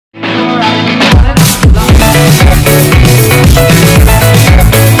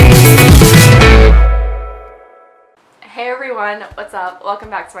everyone, what's up?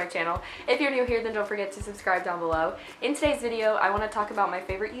 Welcome back to my channel. If you're new here, then don't forget to subscribe down below. In today's video, I want to talk about my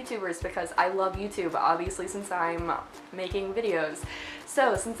favorite YouTubers because I love YouTube, obviously, since I'm making videos.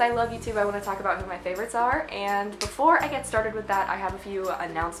 So, since I love YouTube, I want to talk about who my favorites are, and before I get started with that, I have a few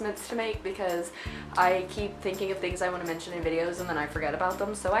announcements to make because I keep thinking of things I want to mention in videos and then I forget about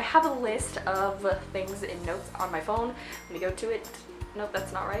them. So I have a list of things in notes on my phone. Let me go to it. Nope,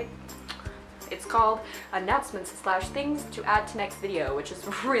 that's not right. It's called announcements / things to add to next video, which is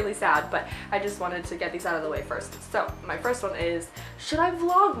really sad, but I just wanted to get these out of the way first. So my first one is, should I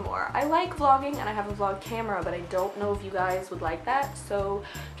vlog more? I like vlogging and I have a vlog camera, but I don't know if you guys would like that, so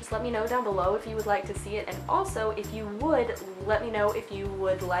just let me know down below if you would like to see it, and also if you would, let me know if you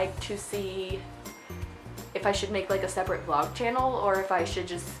would like to see if I should make like a separate vlog channel or if I should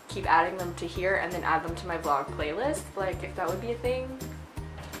just keep adding them to here and then add them to my vlog playlist, like if that would be a thing.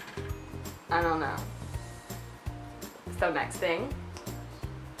 I don't know. So next thing,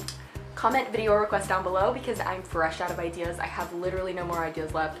 comment video requests down below because I'm fresh out of ideas. I have literally no more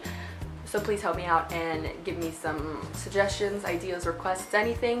ideas left. So please help me out and give me some suggestions, ideas, requests,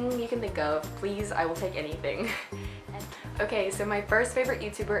 anything you can think of. Please, I will take anything. Okay, so my first favorite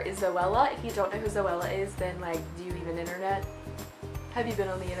YouTuber is Zoella. If you don't know who Zoella is, then like, do you even internet? Have you been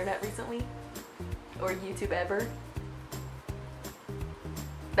on the internet recently? Or YouTube ever?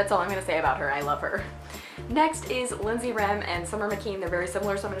 That's all I'm going to say about her. I love her. Next is Lindsay Rem and Summer McKeen. They're very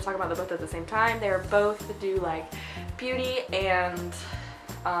similar, so I'm going to talk about them both at the same time. They're both do like beauty and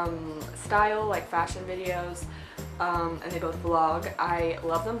style, like fashion videos, and they both vlog. I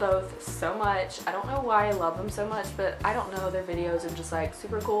love them both so much. I don't know why I love them so much, but I don't know, their videos are just like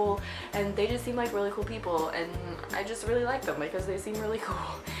super cool and they just seem like really cool people, and I just really like them because they seem really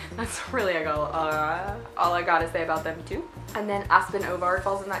cool. That's really all I gotta say about them too. And then Aspen Ovard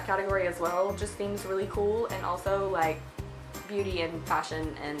falls in that category as well. Just seems really cool and also like beauty and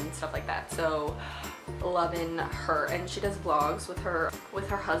fashion and stuff like that. So loving her, and she does vlogs with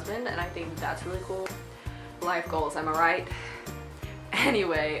her husband, and I think that's really cool. Life goals, am I right?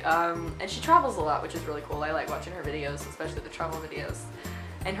 Anyway, and she travels a lot, which is really cool. I like watching her videos, especially the travel videos.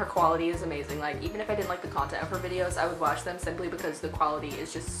 And her quality is amazing. Like, even if I didn't like the content of her videos, I would watch them simply because the quality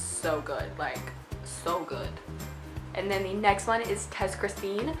is just so good. Like, so good. And then the next one is Tess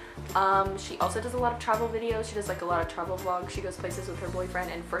Christine. She also does a lot of travel videos. She does like a lot of travel vlogs. She goes places with her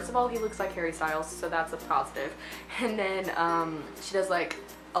boyfriend, and first of all, he looks like Harry Styles, so that's a positive. And then she does like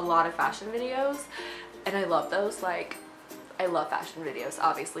a lot of fashion videos, and I love those. Like, I love fashion videos.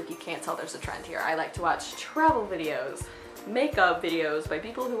 Obviously, if you can't tell, there's a trend here. I like to watch travel videos, makeup videos by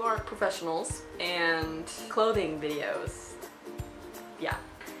people who aren't professionals, and clothing videos. Yeah.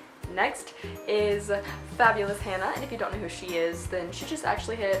 Next is Fabulous Hannah, and if you don't know who she is, then she just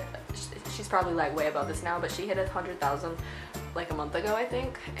actually hit, she's probably like way above this now, but she hit 100,000 like a month ago, I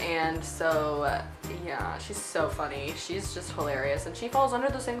think. And so yeah, she's so funny. She's just hilarious, and she falls under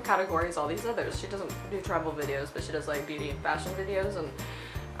the same category as all these others. She doesn't do travel videos, but she does like beauty and fashion videos, and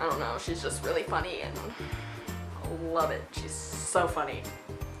I don't know, she's just really funny and I love it. She's so funny.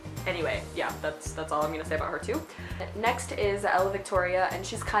 Anyway, yeah, that's all I'm gonna say about her too. Next is Ella Victoria, and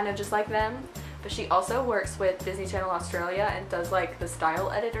she's kind of just like them, but she also works with Disney Channel Australia and does like the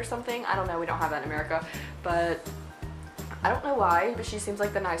style edit or something. I don't know, we don't have that in America, but I don't know why, but she seems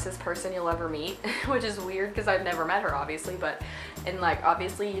like the nicest person you'll ever meet, which is weird because I've never met her, obviously, but, and like,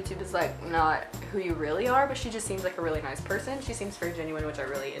 obviously YouTube is like not who you really are, but she just seems like a really nice person. She seems very genuine, which I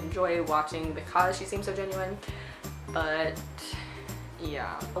really enjoy watching because she seems so genuine. But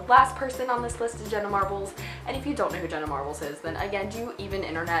yeah. The last person on this list is Jenna Marbles, and if you don't know who Jenna Marbles is, then again, do you even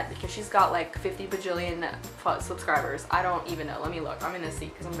internet? Because she's got like 50 bajillion subscribers. I don't even know. Let me look. I'm gonna see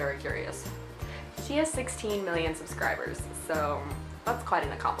because I'm very curious. She has 16 million subscribers, so that's quite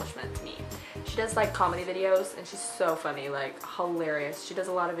an accomplishment to me. She does like comedy videos, and she's so funny, like hilarious. She does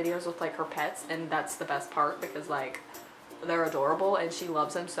a lot of videos with like her pets, and that's the best part because like they're adorable and she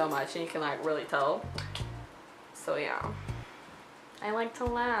loves them so much, and you can like really tell. So yeah, I like to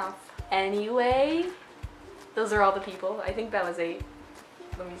laugh. Anyway, those are all the people. I think that was 8.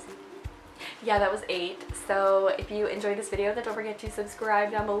 Let me see. Yeah, that was 8. So if you enjoyed this video, then don't forget to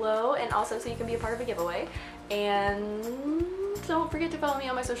subscribe down below, and also so you can be a part of a giveaway. And don't forget to follow me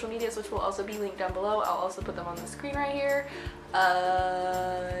on my social medias, which will also be linked down below. I'll also put them on the screen right here.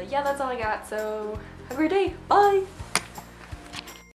 Yeah, that's all I got. So have a great day. Bye!